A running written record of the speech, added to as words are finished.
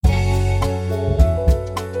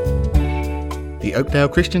the Oakdale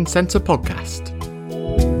Christian Centre podcast.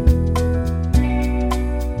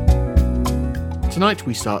 Tonight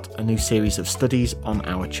we start a new series of studies on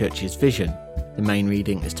our church's vision. The main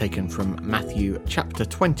reading is taken from Matthew chapter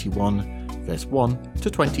 21, verse 1 to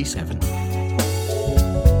 27.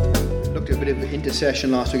 Looked at a bit of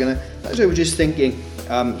intercession last week, and as I was just thinking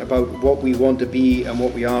about what we want to be and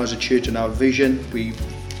what we are as a church and our vision, we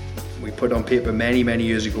put on paper many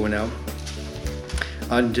years ago now.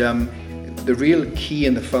 And the real key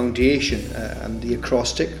and the foundation and the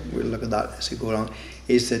acrostic, we'll look at that as we go along,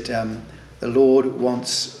 is that the Lord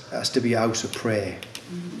wants us to be a house of prayer.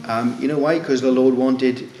 You know why? Because the Lord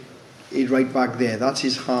wanted it right back there. That's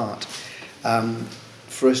his heart.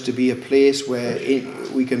 For us to be a place where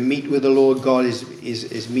we can meet with the Lord. God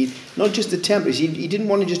is meet, not just the temple. He didn't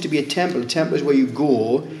want it just to be a temple. A temple is where you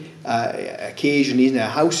go occasionally, isn't it? A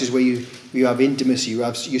house is where you have intimacy,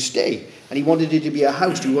 you stay. And he wanted it to be a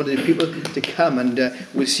house. He wanted people to come, and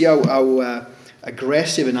we'll see how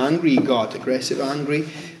aggressive and angry he got. Aggressive, angry.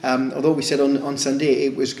 Although we said on Sunday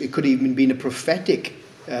it could have even been a prophetic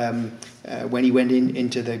when he went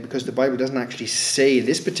into because the Bible doesn't actually say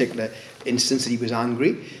this particular instance that he was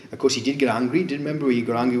angry. Of course, he did get angry. Did remember he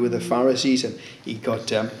got angry with the Pharisees, and he got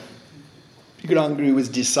angry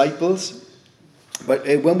with disciples. But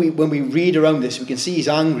when we read around this, we can see he's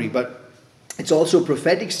angry. But it's also a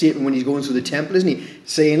prophetic statement when he's going through the temple, isn't he?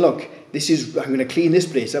 Saying, "Look, I'm going to clean this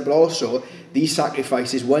place up, but also these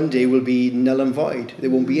sacrifices one day will be null and void. There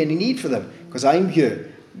won't be any need for them because I'm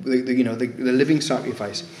here, the living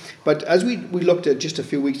sacrifice." But as we looked at just a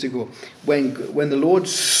few weeks ago, when the Lord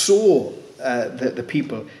saw the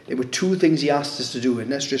people, there were two things he asked us to do, and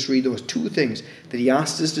let's just read those two things that he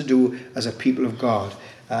asked us to do as a people of God.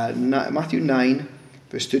 Matthew 9,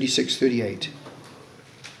 verse 36-38.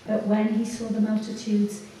 But when he saw the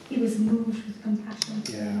multitudes, he was moved with compassion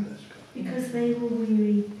to them, because they were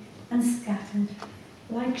weary and scattered,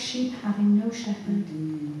 like sheep having no shepherd.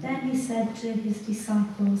 Then he said to his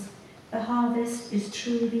disciples, The harvest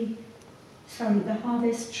truly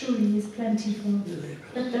is plentiful,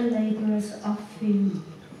 but the labourers are few.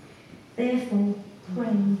 Therefore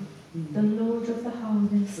pray the Lord of the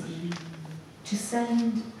harvest to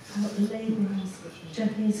send out labourers to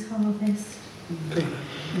his harvest.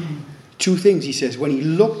 Two things, he says. When he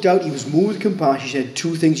looked out, he was moved with compassion. He said,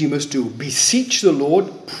 two things you must do. Beseech the Lord,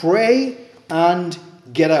 pray, and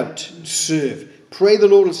get out, serve. Pray the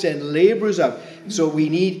Lord will send labourers out. So we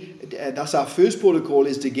need, that's our first protocol,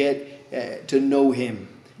 is to get to know him.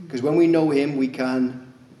 Because when we know him, we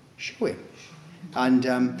can show him. And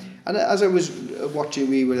as I was watching,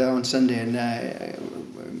 we were there on Sunday, and a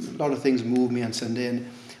lot of things moved me on Sunday.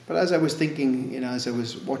 But as I was thinking, as I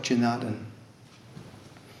was watching that, and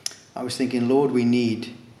I was thinking, Lord, we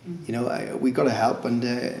need, we got to help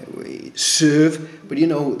and serve, but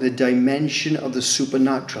the dimension of the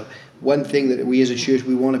supernatural. One thing that we as a church,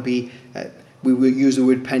 we want to be, we will use the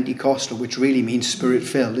word Pentecostal, which really means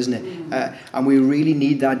spirit-filled, isn't it? And we really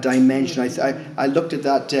need that dimension. I looked at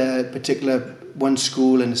that particular one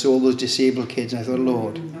school and saw all those disabled kids, and I thought,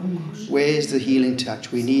 Lord, where's the healing touch?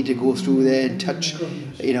 We need to go through there and touch,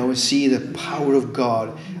 see the power of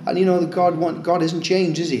God. And God isn't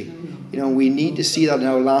changed, is he? We need to see that in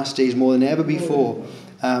our last days more than ever before.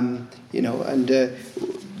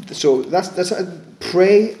 So that's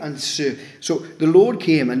pray and serve. So the Lord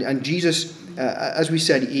came, and Jesus, as we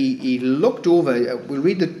said, he looked over. We'll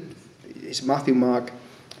read it's Matthew, Mark,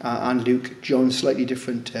 and Luke. John, slightly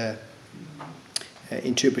different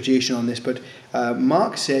interpretation on this, but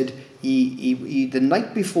Mark said he the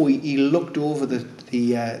night before he looked over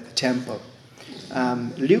the temple.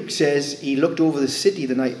 Luke says he looked over the city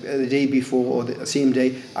the day before, or the same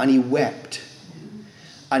day, and he wept.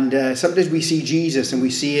 And sometimes we see Jesus and we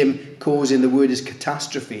see him causing, the word is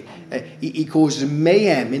catastrophe. He causes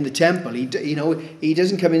mayhem in the temple. He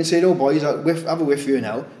doesn't come in and say, "Oh boys, have a whiff here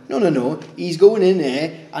now." No. He's going in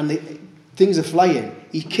there and things are flying.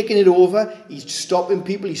 He's kicking it over. He's stopping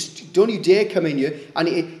people. Don't you dare come in here. And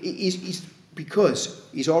he's because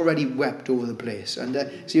he's already wept over the place. And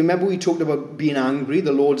so you remember we talked about being angry.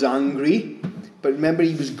 The Lord's angry. But remember,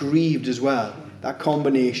 he was grieved as well. That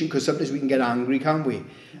combination, because sometimes we can get angry, can't we?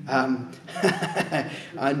 And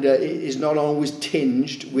it's not always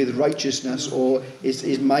tinged with righteousness, or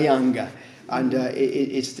is my anger. And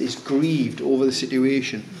it's grieved over the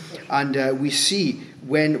situation. And we see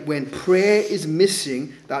when prayer is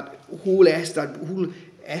missing, that whole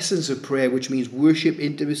essence of prayer, which means worship,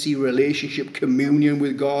 intimacy, relationship, communion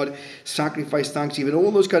with God, sacrifice, thanksgiving,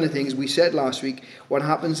 all those kind of things. We said last week, what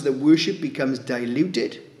happens, the worship becomes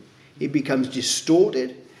diluted, it becomes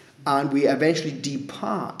distorted, and we eventually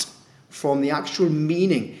depart from the actual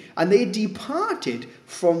meaning, and they departed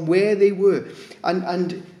from where they were.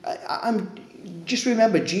 And I'm just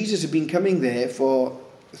remember, Jesus had been coming there for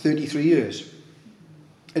 33 years,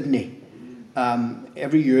 hadn't he?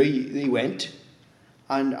 Every year he went.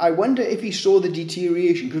 And I wonder if he saw the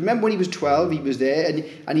deterioration. Because remember when he was 12, he was there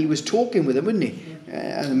and he was talking with them, wasn't he?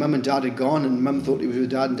 And Mum and Dad had gone, and Mum thought he was with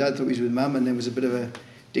Dad, and Dad thought he was with Mum, and there was a bit of a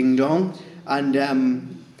ding-dong.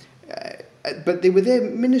 And but they were there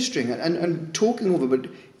ministering and talking over. But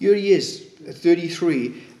here he is,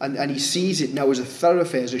 33, and he sees it now as a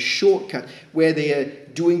thoroughfare, as a shortcut, where they are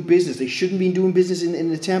doing business. They shouldn't be doing business in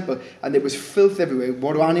the temple, and there was filth everywhere.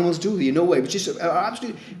 What do animals do? You know, it was just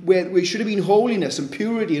absolutely where it should have been holiness and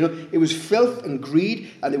purity. You know, it was filth and greed,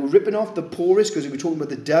 and they were ripping off the poorest, because we were talking about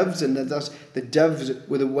the doves, and the doves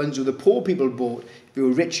were the ones who the poor people bought. If you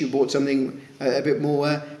were rich, you bought something a bit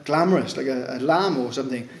more glamorous, like a lamb or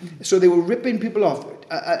something. So they were ripping people off.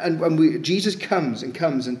 And Jesus comes,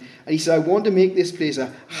 and he said, I want to make this place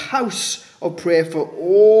a house of prayer for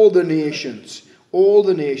all the nations. All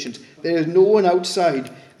the nations. There is no one outside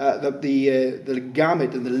the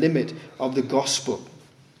gamut and the limit of the gospel.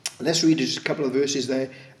 Let's read just a couple of verses there.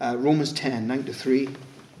 Romans 10, 9-3.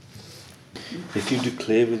 If you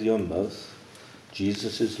declare with your mouth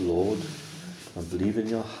Jesus is Lord, and believe in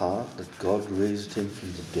your heart that God raised him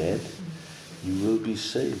from the dead, you will be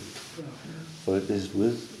saved. For it is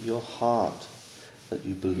with your heart that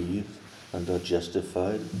you believe and are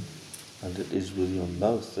justified, and it is with your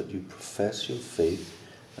mouth that you profess your faith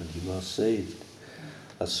and you are saved.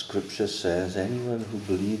 As Scripture says, anyone who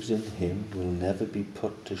believes in him will never be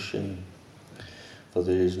put to shame. For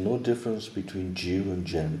there is no difference between Jew and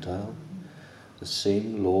Gentile. The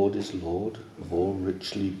same Lord is Lord of all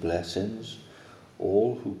richly blessings,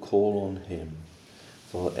 all who call on him.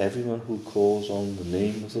 For everyone who calls on the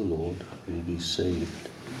name of the Lord will be saved.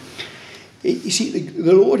 You see,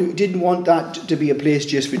 the Lord didn't want that to be a place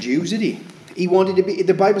just for Jews, did he? He wanted to be,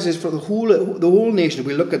 the Bible says, for the whole nation.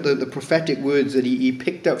 We look at the prophetic words that he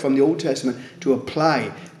picked up from the Old Testament to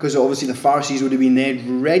apply, because obviously the Pharisees would have been there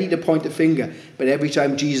ready to point the finger. But every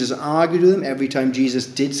time Jesus argued with them, every time Jesus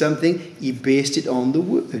did something, he based it on the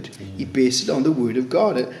Word. He based it on the Word of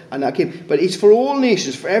God. And that came. But it's for all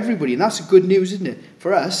nations, for everybody. And that's good news, isn't it?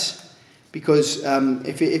 For us, because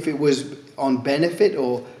if it was on benefit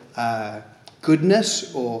or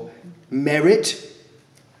goodness or merit,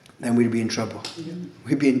 then we'd be in trouble.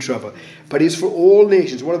 We'd be in trouble. But it's for all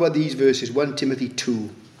nations. What about these verses? 1 Timothy 2.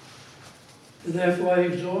 Therefore I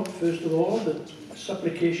exhort, first of all, that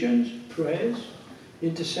supplications, prayers,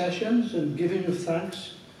 intercessions, and giving of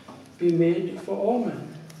thanks be made for all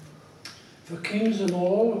men, for kings and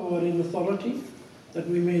all who are in authority, that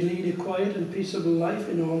we may lead a quiet and peaceable life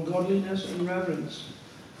in all godliness and reverence.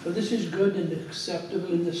 For this is good and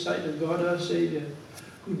acceptable in the sight of God our Saviour,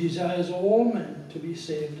 who desires all men to be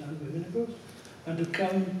saved and women and to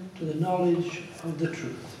come to the knowledge of the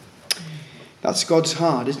truth. That's God's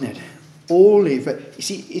heart, isn't it? Only, you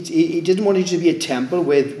see, he didn't want it to be a temple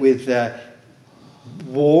with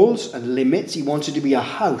walls and limits. He wants it to be a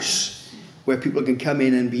house where people can come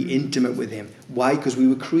in and be intimate with him. Why? Because we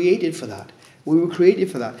were created for that. We were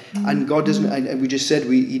created for that. And God doesn't, and we just said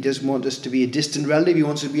he doesn't want us to be a distant relative. He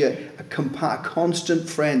wants us to be a constant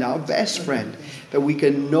friend, our best friend, that we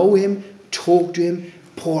can know him, talk to him,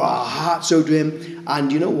 pour our hearts out to him.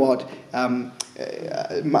 And you know what?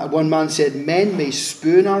 One man said, men may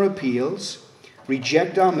spurn our appeals,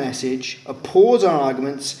 reject our message, oppose our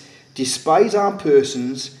arguments, despise our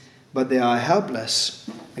persons, but they are helpless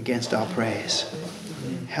against our prayers.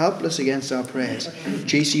 Helpless against our prayers.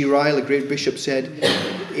 J.C. Ryle, a great bishop, said,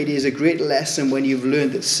 it is a great lesson when you've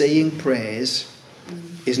learned that saying prayers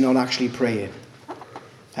is not actually praying.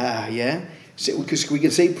 Yeah? Because we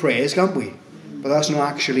can say prayers, can't we? But that's not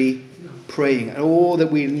actually praying. And all that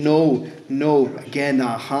we know, again,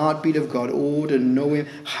 our heartbeat of God, to know him,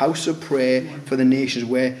 house of prayer for the nations,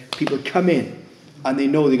 where people come in and they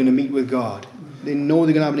know they're going to meet with God. They know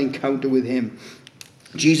they're going to have an encounter with him.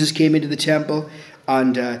 Jesus came into the temple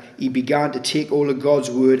and he began to take all of God's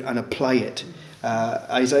word and apply it.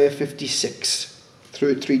 Isaiah 56,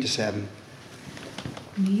 3-7.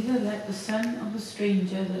 Neither let the son of a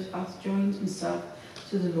stranger that hath joined himself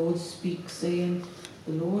to the Lord speak, saying,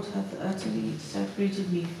 the Lord hath utterly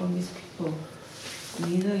separated me from his people.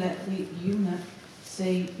 Neither let the eunuch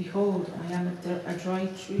say, behold, I am a dry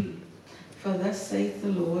tree. For thus saith the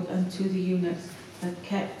Lord unto the eunuchs that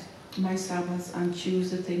kept my Sabbaths, and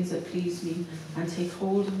choose the things that please me, and take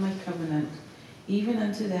hold of my covenant. Even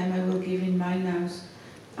unto them I will give in mine house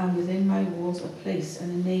and within my walls a place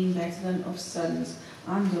and a name better than of sons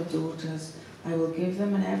and of daughters. I will give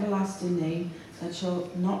them an everlasting name that shall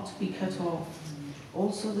not be cut off.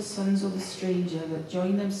 Also the sons of the stranger that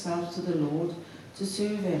join themselves to the Lord to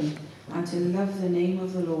serve him, and to love the name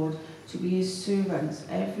of the Lord, to be his servants,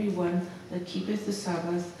 every one that keepeth the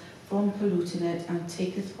Sabbath from polluting it, and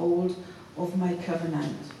taketh hold of my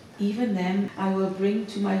covenant. Even them I will bring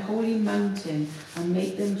to my holy mountain, and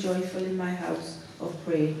make them joyful in my house of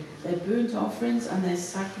prayer. Their burnt offerings and their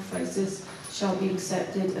sacrifices shall be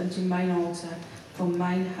accepted unto mine altar, for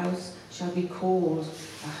mine house shall be called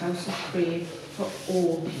a house of prayer for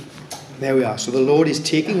all people. There we are. So the Lord is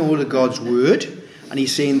taking hold of God's word, and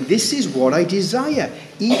he's saying, this is what I desire.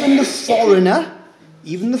 Even the foreigner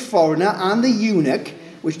and the eunuch,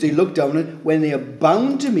 which they look down on, when they are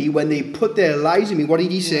bound to me, when they put their lives in me, what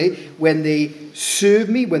did he say? When they serve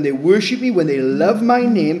me, when they worship me, when they love my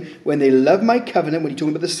name, when they love my covenant, when he's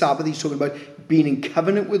talking about the Sabbath, he's talking about being in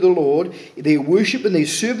covenant with the Lord, they worship and they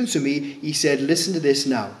serve unto me, he said, listen to this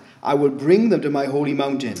now. I will bring them to my holy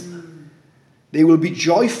mountain. They will be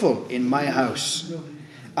joyful in my house,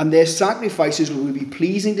 and their sacrifices will be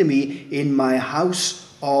pleasing to me in my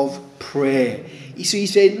house of prayer. So he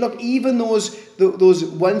said, look, even those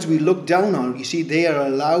ones we look down on, you see, they are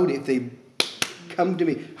allowed, if they come to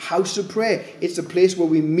me, house of prayer. It's a place where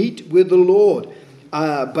we meet with the Lord.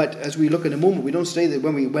 But as we look in a moment, we don't say that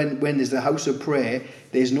when there's the house of prayer,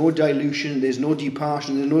 there's no dilution, there's no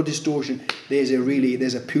departure, there's no distortion. There's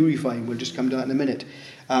a purifying. We'll just come to that in a minute.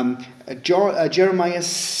 Jeremiah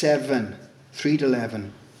 7,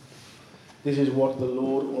 3-11. This is what the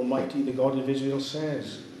Lord Almighty, the God of Israel,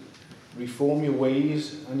 says. Reform your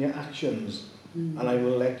ways and your actions, and I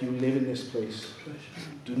will let you live in this place.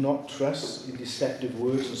 Do not trust in deceptive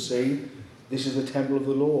words and say, this is the temple of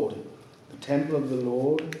the Lord. The temple of the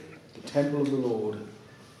Lord, the temple of the Lord.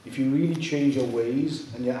 If you really change your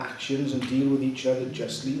ways and your actions and deal with each other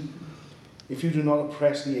justly, if you do not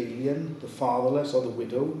oppress the alien, the fatherless, or the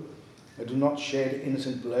widow, and do not shed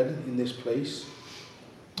innocent blood in this place,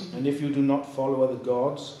 and if you do not follow other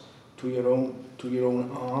gods to your own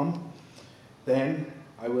harm, then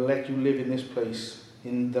I will let you live in this place,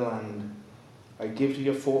 in the land I give to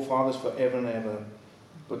your forefathers forever and ever.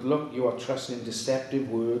 But look, you are trusting in deceptive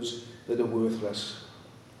words that are worthless.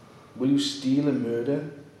 Will you steal and murder,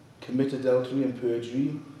 commit adultery and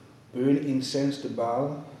perjury, burn incense to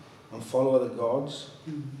Baal, and follow other gods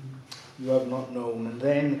you have not known, and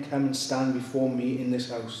then come and stand before me in this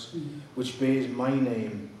house, which bears my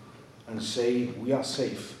name, and say, we are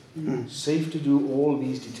safe, safe to do all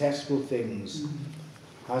these detestable things?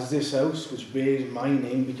 Has this house, which bears my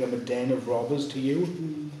name, become a den of robbers to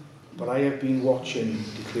you? But I have been watching,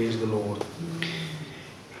 declares the Lord.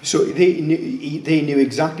 So they knew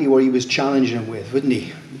exactly what he was challenging them with, wouldn't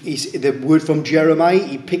he? The word from Jeremiah,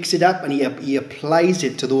 he picks it up and he applies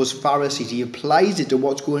it to those Pharisees. He applies it to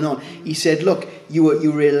what's going on. He said, look,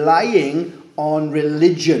 you're relying on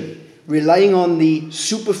religion, relying on the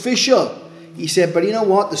superficial. He said, but you know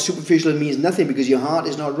what? The superficial means nothing because your heart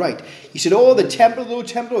is not right. He said, the temple,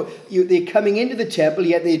 they're coming into the temple,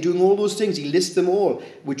 yet they're doing all those things. He lists them all,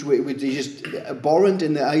 which are just abhorrent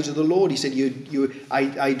in the eyes of the Lord. He said, you're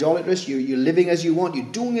idolatrous, you're living as you want,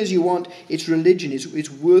 you're doing as you want. It's religion,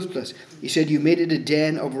 it's worthless. He said, you made it a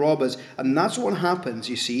den of robbers. And that's what happens,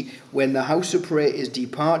 you see, when the house of prayer is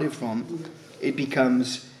departed from, it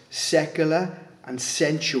becomes secular and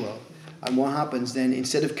sensual. And what happens then,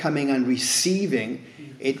 instead of coming and receiving,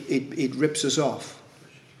 it rips us off.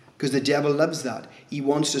 Because the devil loves that. He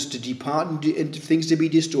wants us to depart into things to be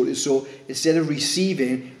distorted. So instead of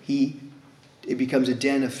receiving, it becomes a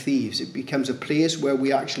den of thieves. It becomes a place where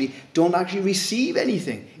we don't actually receive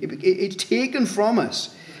anything. It's taken from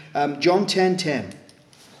us. John 10:10.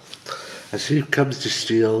 A thief comes to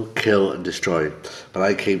steal, kill, and destroy, but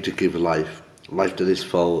I came to give life to this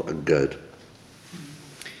full and good.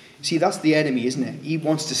 See, that's the enemy, isn't it? He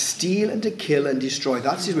wants to steal and to kill and destroy.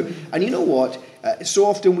 That's his way. And you know what? So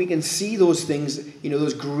often we can see those things,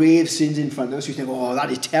 those grave sins in front of us. We think,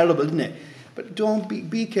 that is terrible, isn't it? But don't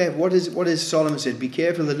be careful. What is Solomon said? Be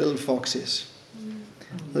careful of the little foxes.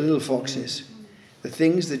 The little foxes. The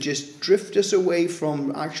things that just drift us away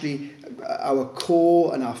from actually our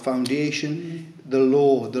core and our foundation. The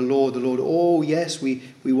Lord. Oh, yes, we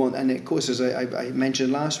want. And of course, as I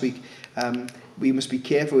mentioned last week, we must be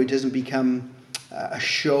careful it doesn't become a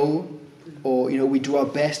show, or we do our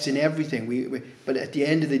best in everything. But at the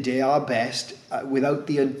end of the day, our best, without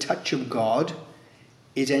the touch of God,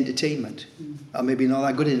 is entertainment. Or maybe not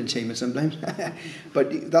that good entertainment sometimes.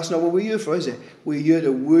 But that's not what we're here for, is it? We're here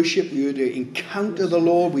to worship, we're here to encounter the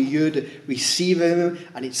Lord, we're here to receive Him,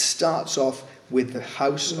 and it starts off with the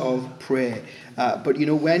house of prayer. But you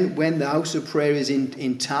know, when the house of prayer is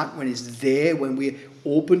intact, when it's there, when we're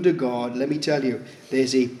open to God, let me tell you,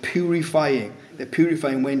 there's a purifying. The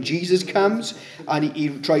purifying. When Jesus comes and he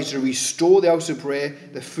tries to restore the house of prayer,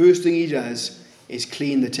 the first thing he does is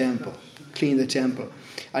clean the temple. Clean the temple.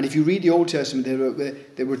 And if you read the Old Testament,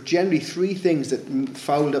 there were generally three things that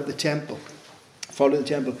fouled up the temple. Fouled up the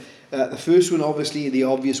temple. The first one, obviously, the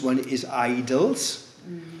obvious one, is idols.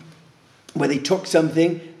 Where they took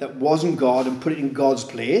something that wasn't God and put it in God's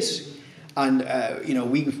place. And,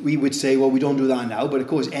 we would say, well, we don't do that now. But, of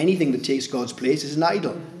course, anything that takes God's place is an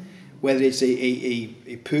idol. Whether it's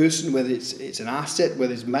a person, whether it's an asset,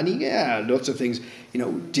 whether it's money, lots of things,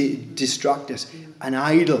 distract us. An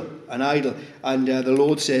idol. And the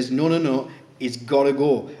Lord says, no, it's got to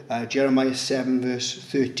go. Jeremiah 7 verse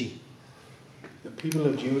 30. The people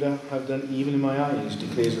of Judah have done evil in my eyes,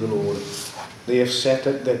 declares the Lord. They have set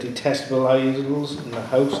up their detestable idols in the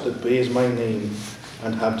house that bears my name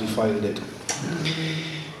and have defiled it.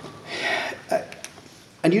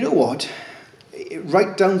 And you know what?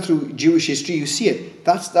 Right down through Jewish history, you see it.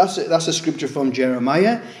 That's a scripture from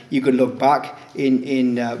Jeremiah. You can look back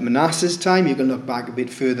in Manasseh's time. You can look back a bit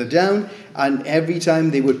further down, and every time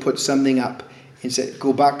they would put something up, and say,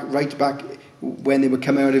 go back, right back when they were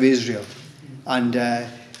coming out of Israel, and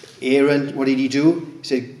Aaron, what did he do? He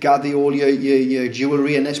said, gather all your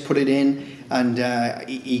jewelry and let's put it in, and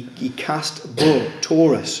he cast a bull,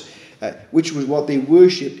 Taurus, which was what they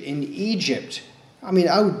worshipped in Egypt. I mean,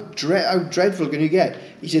 how dreadful can you get?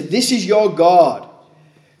 He said, this is your God.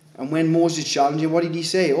 And when Moses challenged him, what did he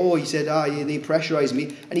say? Oh, he said, they pressurized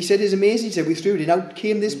me. And he said, it's amazing. He said, we threw it in. Out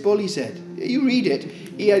came this bull, he said. You read it.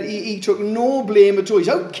 He took no blame at all. He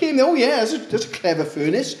said, out came, oh yeah, that's a clever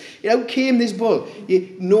furnace. Out came this bull. He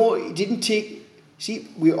didn't take, see,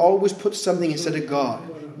 we always put something instead of God.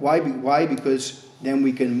 Why? Because then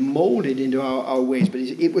we can mold it into our ways. But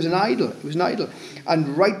it was an idol. It was an idol.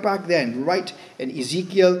 And right back then, right in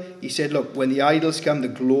Ezekiel, he said, look, when the idols come, the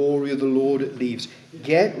glory of the Lord leaves.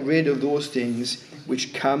 Get rid of those things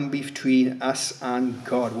which come between us and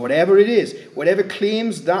God. Whatever it is, whatever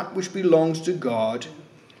claims that which belongs to God,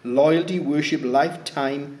 loyalty, worship,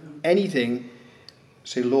 lifetime, anything,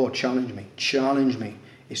 say, Lord, challenge me.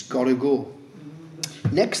 It's got to go.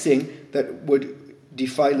 Next thing that would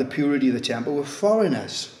defile the purity of the temple were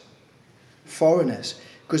foreigners.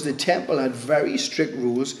 Because the temple had very strict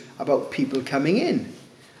rules about people coming in.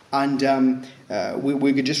 And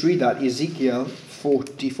we could just read that, Ezekiel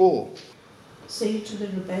 44. Say to the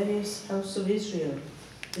rebellious house of Israel,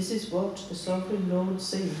 this is what the sovereign Lord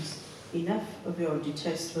says. Enough of your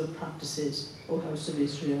detestable practices, O house of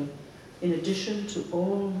Israel. In addition to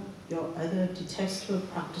all your other detestable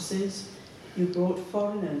practices, you brought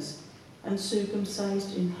foreigners,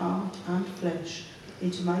 uncircumcised in heart and flesh,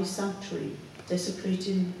 into my sanctuary,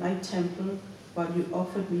 desecrating my temple, while you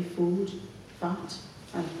offered me food, fat,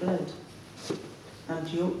 and blood. And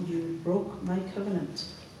you broke my covenant.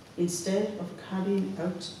 Instead of carrying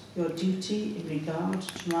out your duty in regard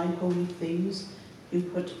to my holy things, you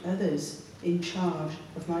put others in charge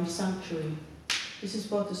of my sanctuary. This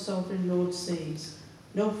is what the sovereign Lord says.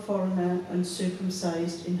 No foreigner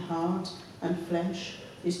uncircumcised in heart and flesh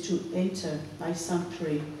is to enter my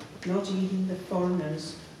sanctuary, not even the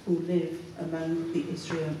foreigners who live among the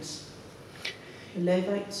Israelites. The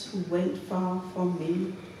Levites who went far from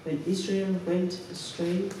me when Israel went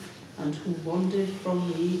astray, and who wandered from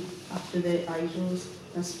me after their idols,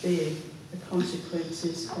 must bear the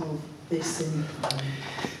consequences of their sin.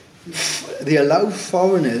 They allow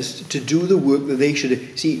foreigners to do the work that they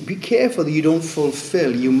should. See, be careful that you don't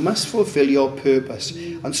fulfill. You must fulfill your purpose.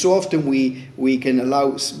 And so often we can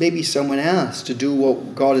allow maybe someone else to do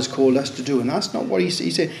what God has called us to do. And that's not what he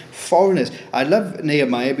said. Foreigners. I love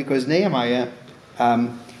Nehemiah because Nehemiah,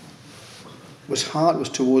 his heart was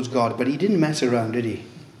towards God, but he didn't mess around, did he?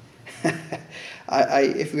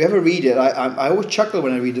 If you ever read it, I always chuckle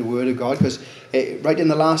when I read the word of God, because right in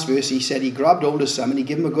the last verse he said he grabbed hold of some and he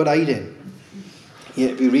gave them a good hiding. Yeah,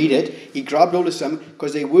 if you read it, he grabbed hold of some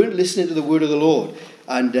because they weren't listening to the word of the Lord.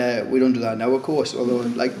 And we don't do that now, of course, although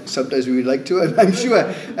sometimes we would like to, I'm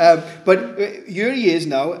sure. But here he is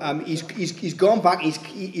now. He's gone back.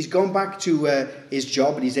 He's gone back to his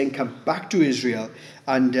job, and he's then come back to Israel.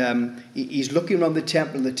 And he's looking around the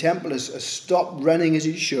temple, and the temple has stopped running as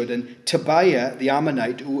it should. And Tobiah, the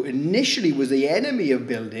Ammonite, who initially was the enemy of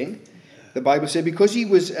building, the Bible said, because he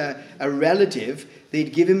was a relative,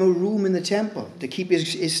 they'd give him a room in the temple to keep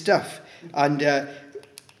his stuff. And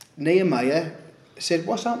Nehemiah said,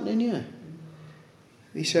 what's happening here?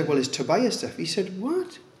 He said, well, it's Tobiah's stuff. He said,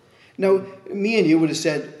 what? Now, me and you would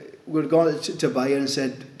have gone to Tobiah and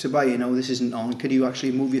said, Tobiah, no, this isn't on. Could you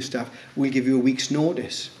actually move your stuff? We'll give you a week's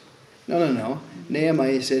notice. No.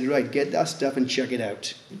 Nehemiah said, right, get that stuff and chuck it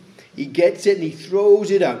out. He gets it and he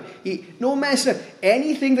throws it out. No messing up.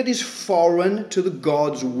 Anything that is foreign to the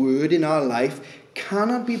God's word in our life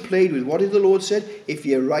cannot be played with. What did the Lord said? If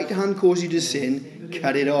your right hand causes you to sin,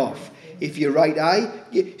 cut it off. If your right eye...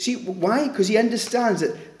 See, why? Because he understands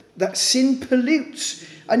that sin pollutes.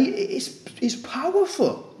 And it's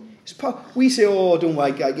powerful. We say, oh, don't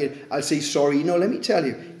worry, I'll say sorry. No, let me tell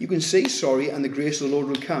you. You can say sorry and the grace of the Lord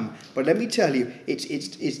will come. But let me tell you,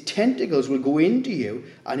 its tentacles will go into you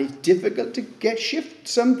and it's difficult to shift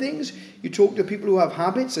some things. You talk to people who have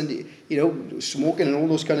habits and, smoking and all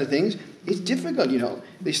those kind of things. It's difficult,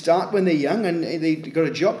 They start when they're young and they've got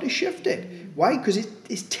a job to shift it. Why? Because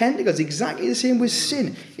it's tentacles, exactly the same with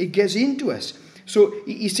sin. It gets into us. So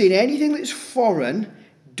he's saying anything that's foreign,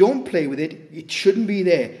 don't play with it. It shouldn't be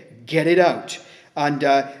there. Get it out. And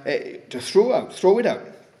to throw it out.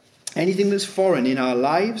 Anything that's foreign in our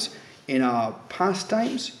lives, in our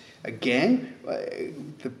pastimes, again,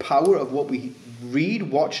 the power of what we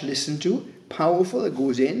read, watch, listen to, powerful, it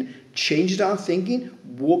goes in, changes our thinking,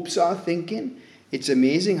 warps our thinking. It's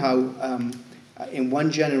amazing how in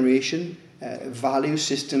one generation value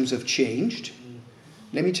systems have changed.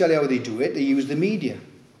 Let me tell you how they do it. They use the media.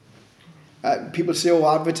 People say,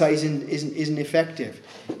 advertising isn't effective.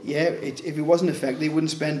 Yeah, if it wasn't effective, they wouldn't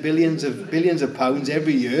spend billions of pounds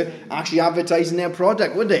every year actually advertising their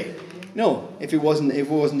product, would they? No, if it wasn't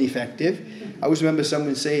effective. I always remember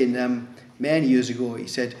someone saying many years ago, he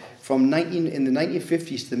said, in the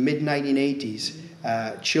 1950s to the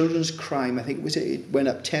mid-1980s, children's crime, I think it went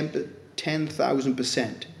up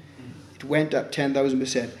 10,000%. It went up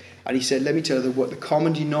 10,000%. And he said, let me tell you what the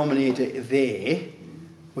common denominator there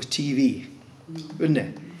was TV, wasn't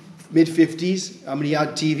it? Mid-50s, how many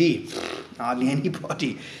had TV? Hardly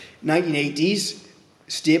anybody. 1980s,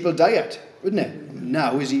 staple diet, wasn't it?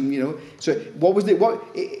 Now is even, So what was it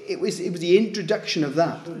was the introduction of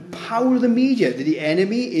that. Power of the media. The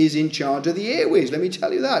enemy is in charge of the airways. Let me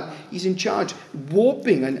tell you that. He's in charge,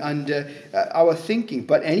 warping and our thinking.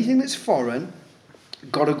 But anything that's foreign,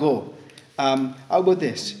 got to go. How about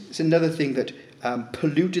this? It's another thing that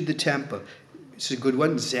polluted the temple. It's a good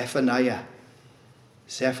one. Zephaniah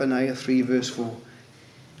 3 verse 4.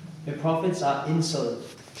 The prophets are insolent,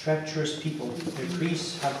 treacherous people. The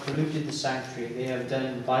priests have polluted the sanctuary. They have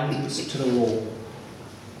done violence to the law.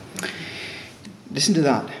 Listen to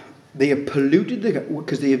that. They have polluted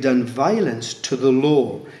because they have done violence to the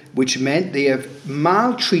law, which meant they have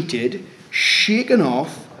maltreated, shaken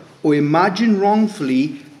off, or imagined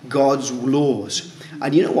wrongfully God's laws.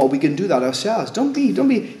 And you know what? We can do that ourselves. Don't be.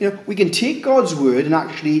 We can take God's word and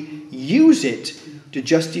actually use it to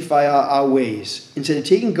justify our ways, instead of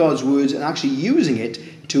taking God's words and actually using it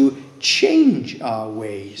to change our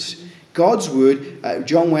ways. God's word,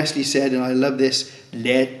 John Wesley said, and I love this,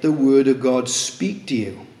 let the word of God speak to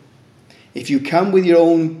you. If you come with your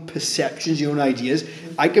own perceptions, your own ideas,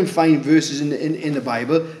 I can find verses in the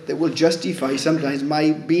Bible that will justify sometimes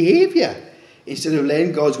my behavior. Instead of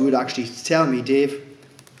letting God's word actually tell me, Dave,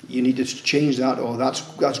 you need to change that, or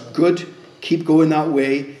that's good, keep going that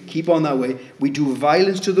way, keep on that way. We do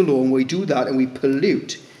violence to the law, and we do that, and we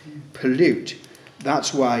pollute.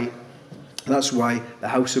 That's why the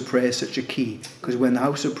house of prayer is such a key. Because when the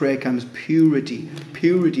house of prayer comes, purity.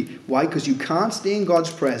 Why? Because you can't stay in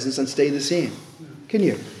God's presence and stay the same. Can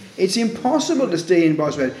you? It's impossible to stay in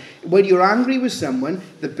God's presence. When you're angry with someone,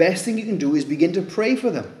 the best thing you can do is begin to pray for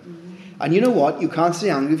them. And you know what? You can't stay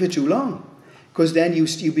angry for too long. Because then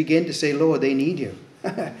you begin to say, Lord, they need you.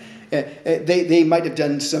 They might have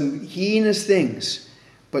done some heinous things,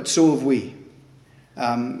 but so have we.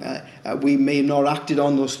 We may have not acted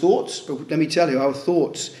on those thoughts, but let me tell you, our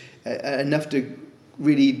thoughts are enough to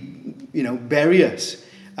really, bury us.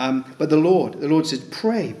 But the Lord says,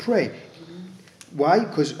 pray. Why?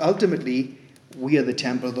 Because ultimately, we are the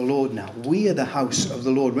temple of the Lord now. We are the house of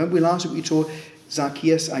the Lord. Remember last week we told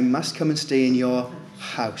Zacchaeus, I must come and stay in your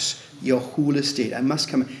house, your whole estate. I must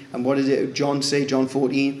come. And what did John say? John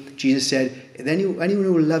 14, Jesus said, anyone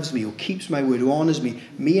who loves me, who keeps my word, who honors me,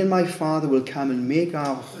 me and my Father will come and make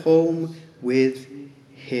our home with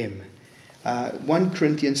him. 1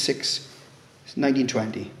 Corinthians 6,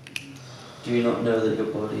 19-20. Do you not know that your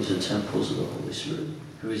bodies are temples of the Holy Spirit,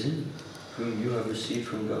 who is in you, whom you have received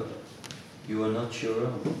from God? You are not your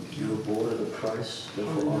own. You were bought at a price.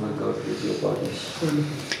 Therefore honour God with your bodies.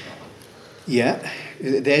 Yeah,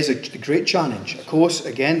 there's a great challenge. Of course,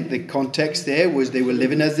 again, the context there was they were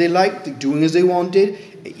living as they liked, doing as they wanted,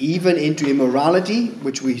 even into immorality,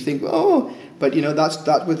 which we think, oh, but you know,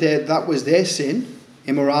 that was their sin,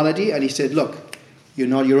 immorality. And he said, look, you're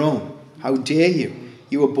not your own. How dare you?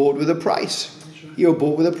 You were bought with a price. You were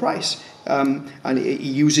bought with a price. And he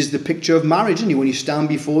uses the picture of marriage, isn't he? When you stand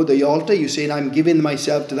before the altar, you're saying, I'm giving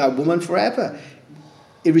myself to that woman forever.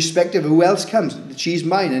 Irrespective of who else comes, she's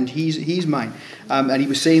mine and he's mine. And he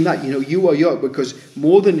was saying that, you know, you are yours, because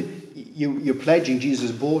more than you're pledging,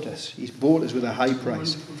 Jesus bought us. He's bought us with a high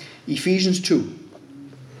price. Ephesians 2.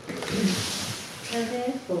 And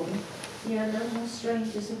therefore, ye are no more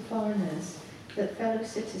strangers and foreigners, but fellow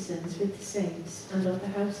citizens with the saints and of the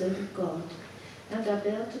household of God, and are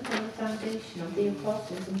built upon the foundation of the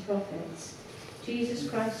apostles and prophets, Jesus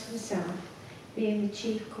Christ himself being the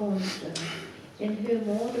chief cornerstone, in whom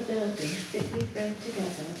all the buildings fitly framed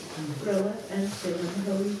together groweth unto an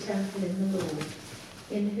holy temple in the Lord,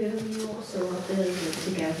 in whom you also are builded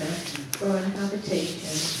together for an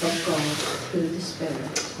habitation of God through the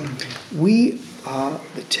Spirit. We are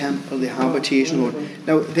the temple, the habitation of the Lord.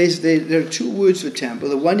 Now, there are two words for temple.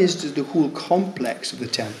 The one is the whole complex of the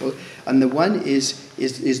temple, and the one is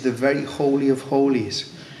the very holy of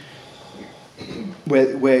holies,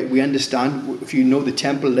 where we understand, if you know the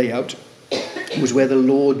temple layout, was where the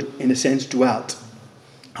Lord, in a sense, dwelt.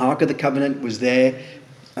 Ark of the Covenant was there,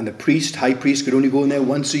 and the high priest, could only go in there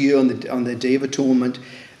once a year on the Day of Atonement.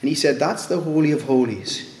 And he said, that's the Holy of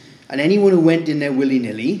Holies. And anyone who went in there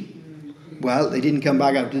willy-nilly, well, they didn't come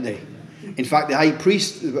back out, did they? In fact, the high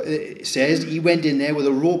priest says he went in there with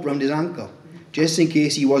a rope around his ankle, just in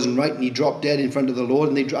case he wasn't right and he dropped dead in front of the Lord,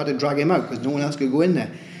 and they had to drag him out because no one else could go in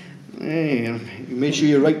there. Hey, you made sure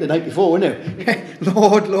you're right the night before, wouldn't it?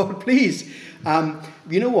 Lord, please.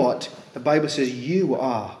 You know what? The Bible says you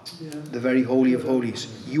are the very holy of holies.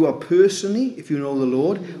 You are personally, if you know the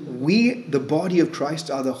Lord, we, the body of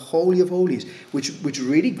Christ, are the holy of holies, which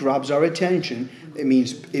really grabs our attention. It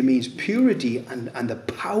means purity and the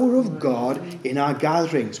power of God in our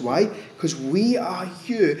gatherings. Why? Because we are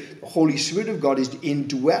here. The Holy Spirit of God is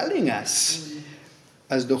indwelling us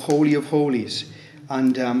as the holy of holies.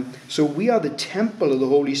 And so we are the temple of the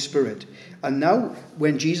Holy Spirit. And now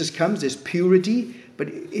when Jesus comes, there's purity. But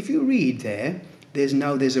if you read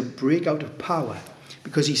there's a breakout of power.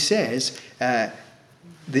 Because he says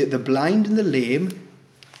the blind and the lame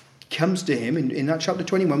comes to him in that chapter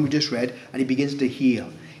 21 we just read, and he begins to heal.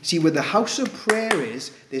 See, where the house of prayer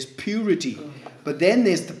is, there's purity. But then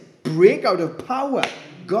there's the breakout of power.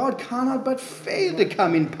 God cannot but fail to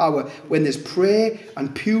come in power when there's prayer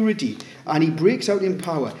and purity. And he breaks out in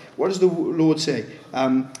power. What does the Lord say?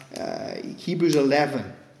 Hebrews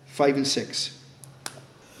 11, 5 and 6.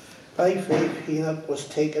 By faith Enoch was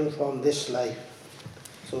taken from this life,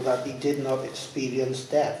 so that he did not experience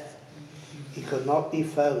death. He could not be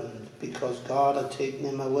found, because God had taken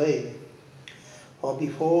him away. For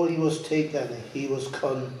before he was taken, he was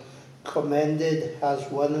commended as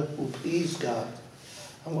one who pleased God.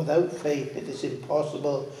 And without faith it is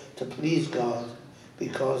impossible to please God,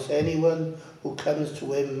 because anyone who comes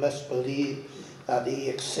to him must believe that he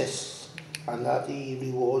exists, and that he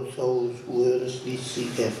rewards those who earnestly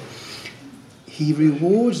seek him. He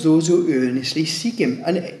rewards those who earnestly seek him.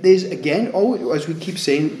 And there's, again, as we keep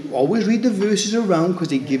saying, always read the verses around, because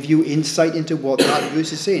they give you insight into what that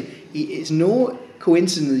verse is saying. It's no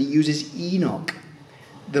coincidence that he uses Enoch,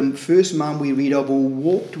 the first man we read of who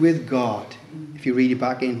walked with God. If you read it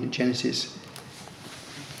back in Genesis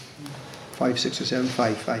 5, 6 or 7,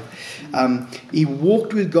 5. He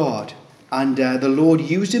walked with God, and the Lord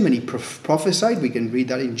used him, and he prophesied. We can read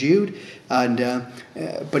that in Jude.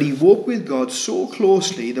 But he walked with God so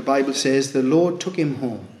closely, the Bible says the Lord took him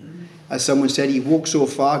home. As someone said, he walked so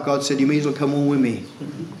far, God said, you may as well come home with me.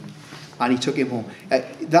 And he took him home.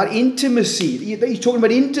 That intimacy, he's talking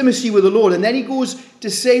about intimacy with the Lord. And then he goes to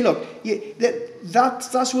say, look,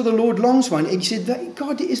 that's what the Lord longs for. And he said, that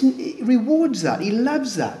God rewards that. He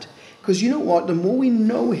loves that. Because you know what? The more we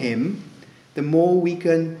know him, the more we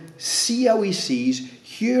can see how he sees,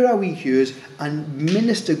 hear how he hears, and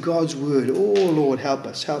minister God's word. Oh, Lord, help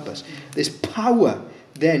us, help us. There's power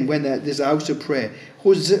then when there's a house of prayer.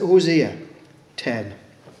 Hosea 10.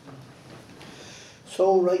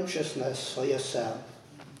 Sow righteousness for yourself.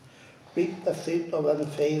 Reap the fruit of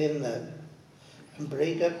unfailing love, and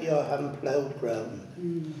break up your unplowed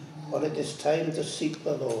ground. For it is time to seek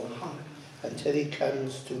the Lord until he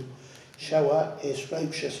comes to shower his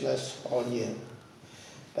righteousness on you.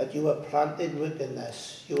 But you have planted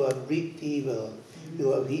wickedness, you have reaped evil,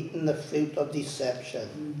 you have eaten the fruit of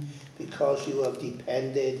deception, because you have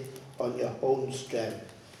depended on your own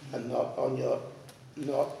strength and not on your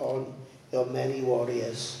many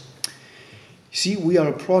warriors. See, we are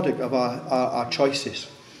a product of our choices,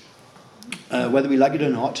 whether we like it or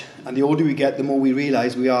not. And the older we get, the more we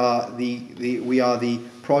realise we are the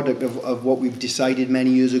product of what we've decided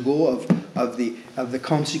many years ago, of the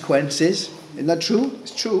consequences. Isn't that true?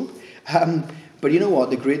 It's true. But you know what?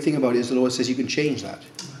 The great thing about it is the Lord says you can change that.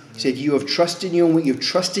 He said, you have trusted in your own, you've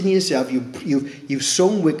trusted in yourself, you've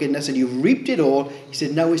sown wickedness and you've reaped it all. He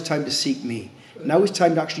said, now it's time to seek me. Now it's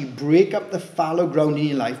time to actually break up the fallow ground in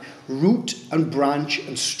your life, root and branch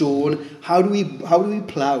and stone. How do we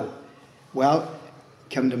plough? Well,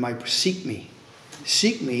 come to my, seek me.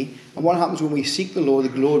 Seek me. And what happens when we seek the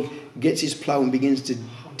Lord gets his plough and begins to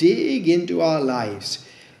dig into our lives.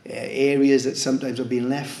 Areas that sometimes have been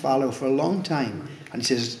left fallow for a long time. And he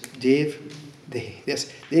says, Dave,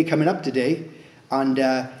 they're coming up today. And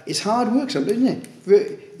it's hard work sometimes, isn't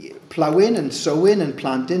it? Ploughing and sowing and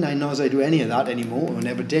planting. I know as I do any of that anymore. I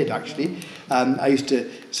never did, actually. I used to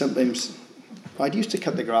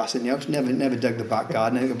cut the grass in the house. Never dug the back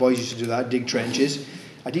garden. I think the boys used to do that, dig trenches.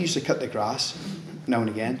 I used to cut the grass now and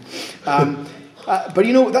again. But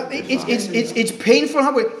you know, it's painful.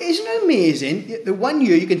 Isn't it amazing? The one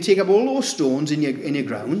year you can take up all those stones in your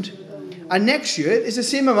ground, and next year it's the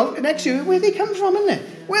same amount. Next year, where they come from, isn't it?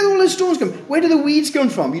 Where do all the stones come? Where do the weeds come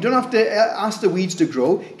from? You don't have to ask the weeds to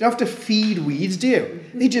grow. You don't have to feed weeds, do you?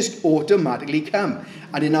 They just automatically come.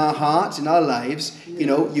 And in our hearts, in our lives, you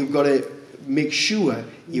know, you've got to make sure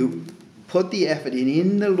you put the effort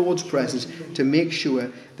in the Lord's presence to make sure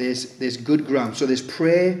there's good ground. So there's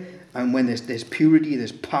prayer. And when there's purity,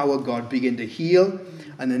 there's power, God begin to heal.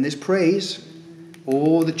 And then there's praise.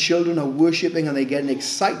 Oh, the children are worshipping and they're getting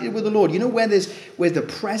excited with the Lord. You know where the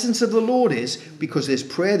presence of the Lord is? Because there's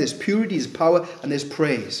prayer, there's purity, there's power, and there's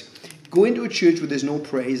praise. Go into a church where there's no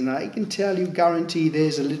praise, and I can tell you, guarantee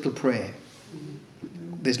there's a little prayer.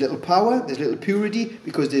 There's little power, there's little purity,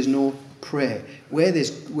 because there's no prayer. Where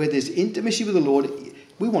there's intimacy with the Lord,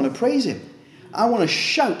 we want to praise him. I want to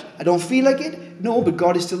shout. I don't feel like it. No, but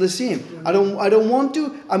God is still the same. I don't want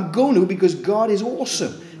to. I'm going to, because God is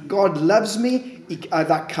awesome. God loves me.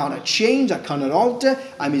 That cannot change. That cannot alter.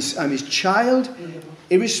 I'm his child,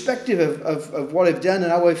 irrespective of what I've done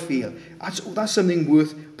and how I feel. That's something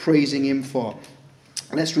worth praising him for.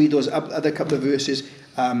 Let's read those other couple of verses.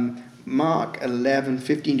 Mark 11,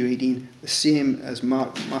 15 to 18, the same as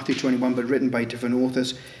Matthew 21, but written by different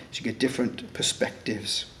authors, so you get different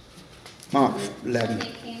perspectives. Mark 11. So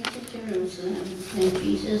they came to Jerusalem, and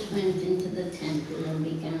Jesus went into the temple and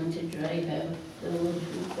began to drive out those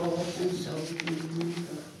who bought and sold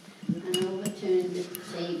and overturned the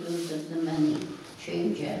tables of the money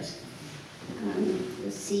changers and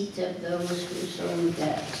the seat of those who sold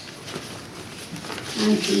debt.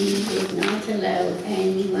 And he did not allow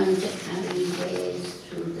anyone to carry wares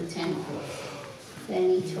through the temple. Then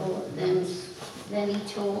he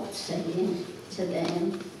taught, saying to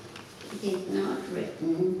them, "It is not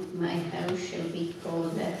written, my house shall be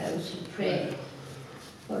called a house of prayer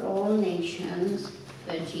for all nations,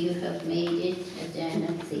 but you have made it a den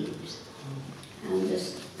of thieves." And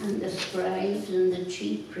the scribes and the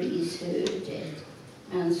chief priests heard it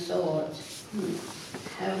and sought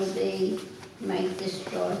how they might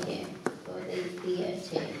destroy him, for they feared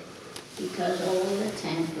him, because all the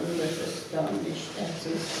temple was astonished at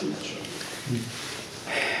his teaching.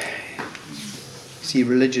 See,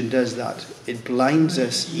 religion does that. It blinds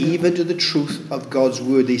us even to the truth of God's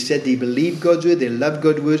word. They said they believed God's word, they loved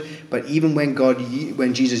God's word, but even when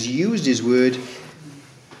Jesus used his word,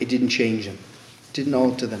 it didn't change them. It didn't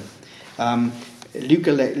alter them. Luke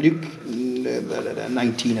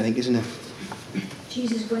 19, I think, isn't it?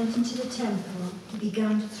 Jesus went into the temple and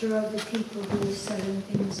began to throw out the people who were selling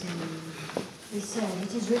things in. He said,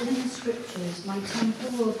 "It is written in the scriptures, my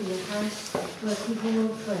temple will be a house where people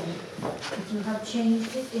will pray, but you have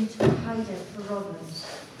changed it into a hideout for robbers."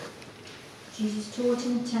 Jesus taught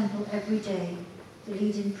in the temple every day. The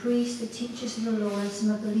leading priests, the teachers of the law, and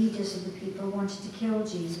some of the leaders of the people wanted to kill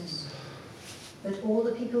Jesus. But all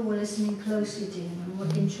the people were listening closely to him and were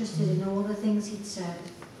interested in all the things he'd said.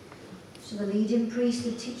 So the leading priests,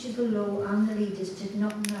 the teachers of the law, and the leaders did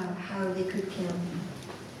not know how they could kill him.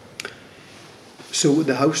 So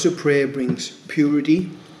the house of prayer brings purity,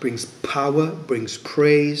 brings power, brings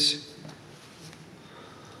praise.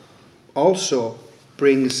 Also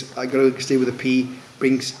brings, I got to stay with a P,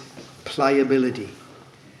 brings pliability.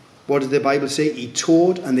 What did the Bible say? He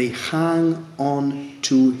taught and they hang on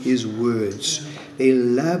to his words. They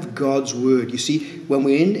love God's word. You see, when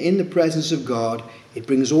we're in the presence of God, it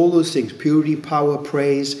brings all those things: purity, power,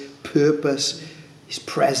 praise, purpose, his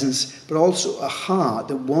presence, but also a heart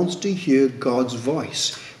that wants to hear God's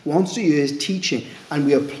voice, wants to hear his teaching, and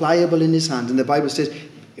we are pliable in his hand. And the Bible says,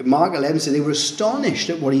 Mark 11 says, they were astonished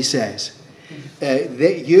at what he says.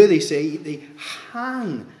 They say they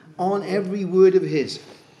hang on every word of his.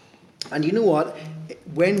 And you know what?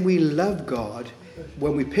 When we love God,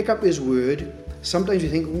 when we pick up his word, sometimes we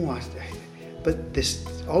think, but there's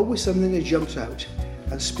always something that jumps out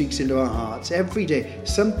and speaks into our hearts. Every day,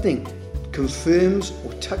 something confirms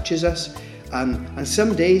or touches us. And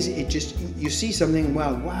some days, you see something,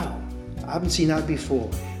 wow, I haven't seen that before.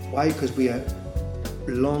 Why? Because we are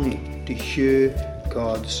longing to hear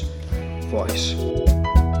God's voice.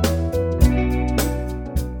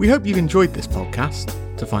 We hope you've enjoyed this podcast.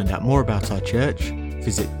 To find out more about our church,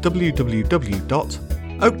 visit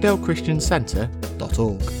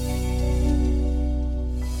www.oakdalechristiancentre.org.